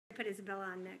put Isabella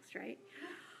on next, right?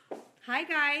 Hi,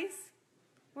 guys.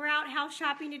 We're out house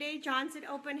shopping today. John's at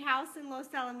open house in Los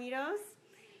Alamitos.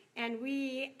 And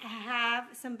we have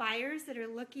some buyers that are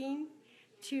looking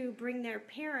to bring their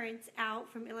parents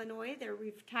out from Illinois. They're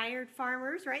retired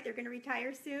farmers, right? They're going to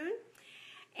retire soon.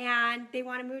 And they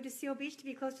want to move to Seal Beach to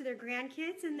be close to their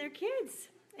grandkids and their kids.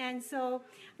 And so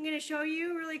I'm going to show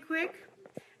you really quick.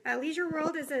 Leisure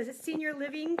World is a senior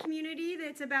living community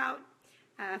that's about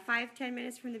 5-10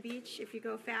 minutes from the beach if you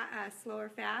go slow or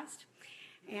fast.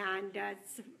 And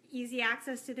it's easy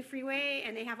access to the freeway,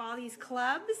 and they have all these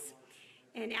clubs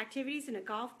and activities and a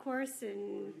golf course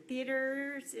and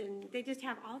theaters, and they just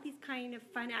have all these kind of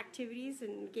fun activities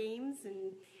and games.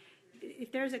 And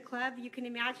if there's a club, you can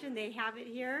imagine they have it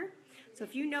here. So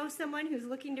if you know someone who's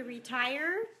looking to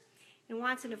retire and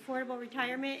wants an affordable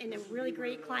retirement in a really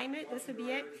great climate, this would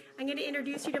be it. I'm going to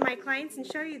introduce you to my clients and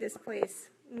show you this place.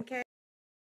 Okay.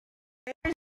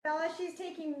 There's Bella. She's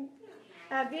taking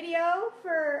a video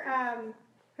for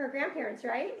her grandparents,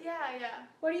 right? Yeah.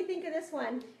 What do you think of this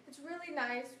one? It's really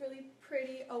nice, really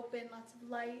pretty, open, lots of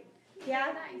light. Yeah?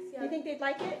 Really nice, yeah. You think they'd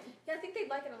like it? Yeah, I think they'd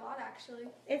like it a lot, actually.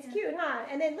 It's cute, huh?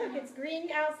 And then look, it's green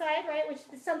outside, right, which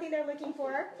is something they're looking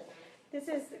for. This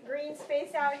is green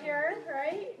space out here,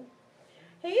 right?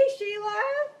 Hey, Sheila.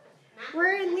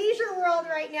 We're in Leisure World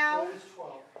right now.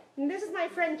 And this is my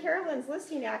friend Carolyn's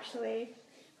listing, actually.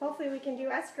 Hopefully we can do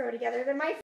escrow together.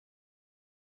 But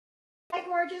Hi,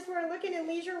 gorgeous. We're looking in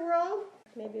Leisure World.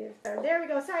 Maybe it's better. There we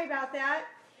go. Sorry about that.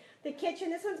 The kitchen,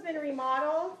 this one's been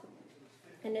remodeled.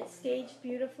 And it's staged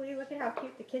beautifully. Look at how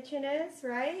cute the kitchen is,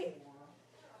 right?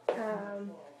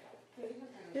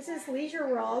 This is Leisure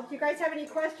World. Do you guys have any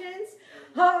questions?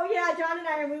 Oh, yeah, John and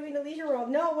I are moving to Leisure World.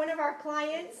 No, one of our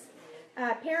clients'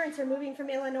 parents are moving from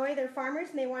Illinois. They're farmers,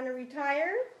 and they want to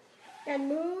retire and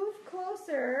move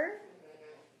closer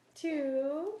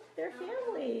to their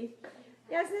family.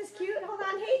 Yeah, isn't this cute? Hold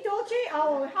on. Hey, Dolce.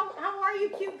 Oh, how are you,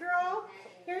 cute girl?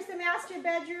 Here's the master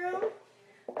bedroom.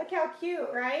 Look how cute,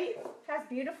 right? Has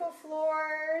beautiful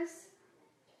floors.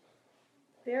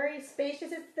 Very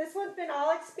spacious. This one's been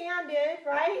all expanded,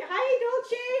 right? Hi,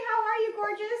 Dolce. How are you,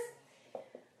 gorgeous?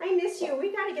 I miss you.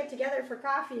 We got to get together for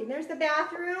coffee. And there's the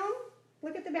bathroom.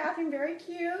 Look at the bathroom. Very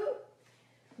cute.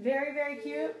 Very, very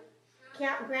cute.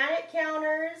 Granite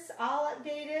counters, all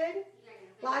updated.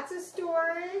 Lots of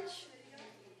storage.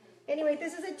 Anyway,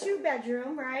 this is a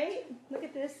 2-bedroom, right? Look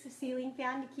at this ceiling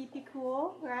fan to keep you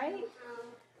cool, right?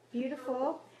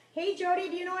 Beautiful. Hey, Jody,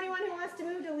 do you know anyone who wants to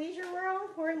move to Leisure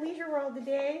World? We're in Leisure World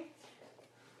today.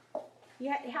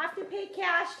 You have to pay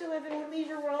cash to live in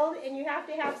Leisure World, and you have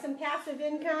to have some passive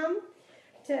income.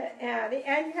 And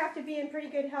you have to be in pretty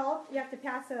good health. You have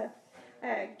to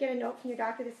get a note from your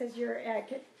doctor that says you're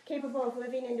capable of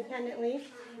living independently.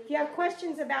 If you have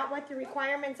questions about what the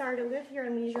requirements are to live here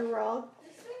in Leisure World,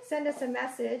 send us a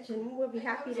message, and we'll be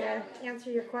happy to answer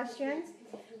your questions.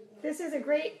 This is a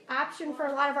great option for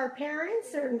a lot of our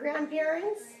parents or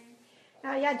grandparents.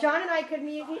 Yeah, John and I could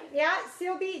meet. Yeah,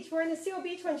 Seal Beach. We're in the Seal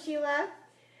Beach one, Sheila.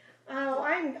 Oh,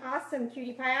 I'm awesome,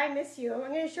 cutie pie. I miss you.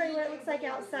 I'm going to show you what it looks like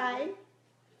outside.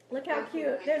 Look how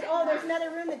cute. There's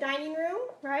another room, the dining room,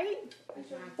 right?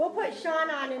 We'll put Sean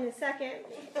on in a second.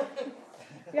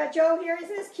 We got Joe here.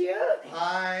 Isn't this cute?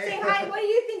 Hi. Say hi. What do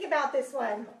you think about this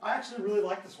one? I actually really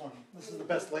like this one. This is the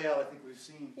best layout I think we've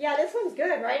seen. Yeah, this one's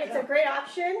good, right? It's a great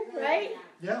option, right?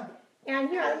 Yeah. And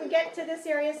here, let me get to this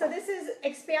area. So this is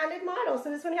expanded model. So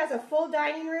this one has a full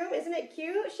dining room. Isn't it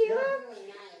cute, Sheila?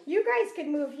 You guys could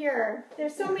move here.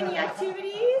 There's so many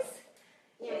activities.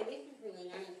 Yeah, this is really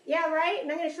nice. Yeah, right?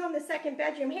 And I'm going to show them the second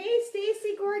bedroom. Hey,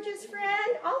 Stacy, gorgeous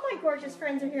friend. All my gorgeous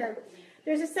friends are here.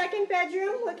 There's a second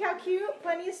bedroom. Look how cute.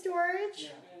 Plenty of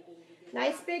storage.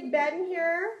 Nice big bed in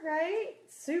here, right?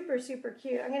 Super, super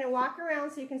cute. I'm going to walk around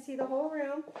so you can see the whole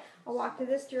room. I'll walk to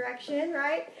this direction,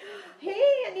 right? Hey,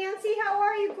 Nancy, how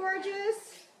are you,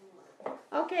 gorgeous?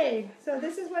 Okay, so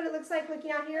this is what it looks like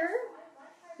looking out here.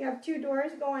 You have 2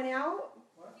 doors going out.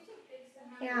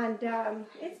 And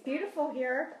it's beautiful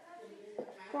here.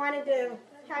 Wanted to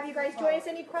have you guys join us.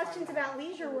 Any questions about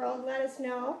Leisure World, let us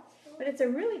know. But it's a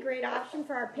really great option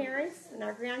for our parents and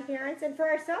our grandparents and for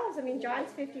ourselves. I mean,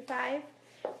 John's 55.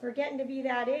 We're getting to be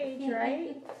that age,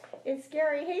 right? It's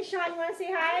scary. Hey, Sean, you want to say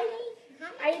hi?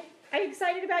 Hi. Are you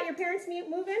excited about your parents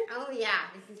moving? Oh, yeah.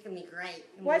 This is going to be great.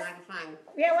 It's What's- a lot of fun.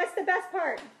 Yeah, what's the best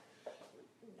part?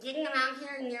 Getting them out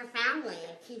here and their family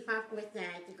and keep up with the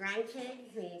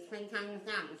grandkids and spend time with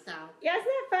them. So, Yeah, isn't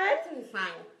that fun? it's going to be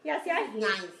fun. Yeah, see, This is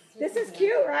nice. this is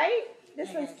cute, right? This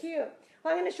It one's is. cute.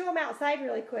 Well, I'm going to show them outside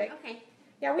really quick. Okay.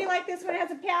 Yeah, we like this one. It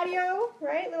has a patio,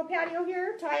 right? Little patio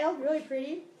here, tiled, really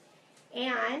pretty.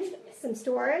 and some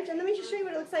storage. And let me just show you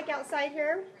what it looks like outside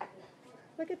here.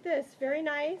 Look at this, very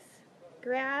nice.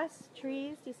 Grass,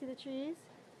 trees, do you see the trees?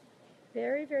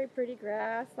 Very, very pretty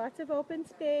grass, lots of open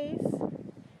space.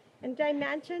 And did I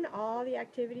mention all the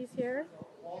activities here?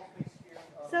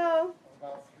 So,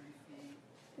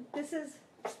 this is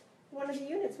one of the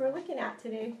units we're looking at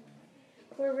today.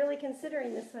 We're really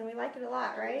considering this one. We like it a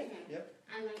lot, right? Yep.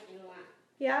 I like it a lot.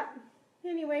 Yeah.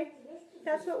 Anyway,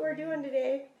 that's what we're doing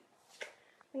today.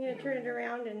 I'm going to turn it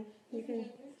around and you can...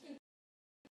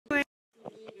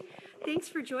 Thanks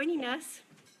for joining us.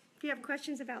 If you have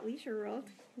questions about Leisure World,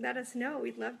 let us know.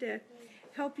 We'd love to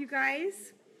help you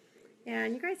guys.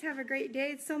 And you guys have a great day.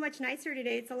 It's so much nicer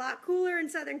today. It's a lot cooler in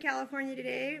Southern California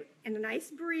today and a nice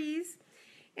breeze.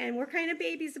 And we're kind of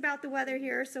babies about the weather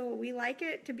here, so we like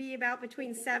it to be about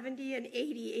between 70 and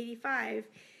 80, 85.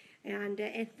 And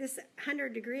if this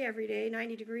 100 degree every day,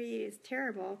 90 degree is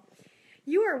terrible.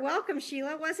 You are welcome,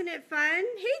 Sheila. Wasn't it fun?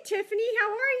 Hey, Tiffany,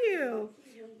 how are you?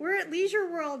 We're at Leisure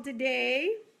World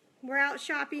today. We're out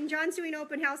shopping. John's doing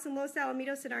open house in Los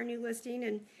Alamitos at our new listing,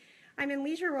 and I'm in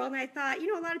Leisure World, and I thought, you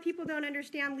know, a lot of people don't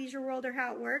understand Leisure World or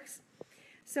how it works.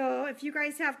 So if you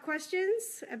guys have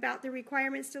questions about the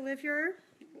requirements to live here,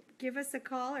 give us a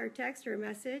call or a text or a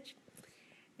message,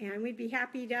 and we'd be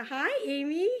happy to... Hi,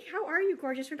 Amy. How are you,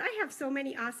 gorgeous friend? I have so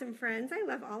many awesome friends. I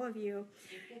love all of you.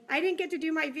 I didn't get to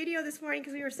do my video this morning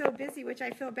because we were so busy, which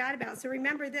I feel bad about. So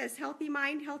remember this, healthy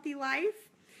mind, healthy life.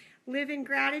 Live in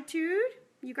gratitude.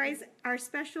 You guys are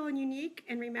special and unique,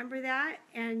 and remember that,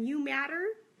 and you matter.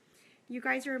 You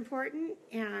guys are important,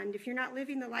 and if you're not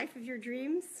living the life of your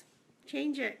dreams,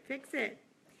 change it, fix it.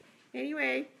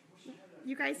 Anyway,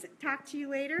 you guys, talk to you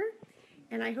later,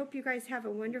 and I hope you guys have a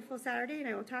wonderful Saturday, and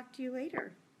I will talk to you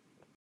later.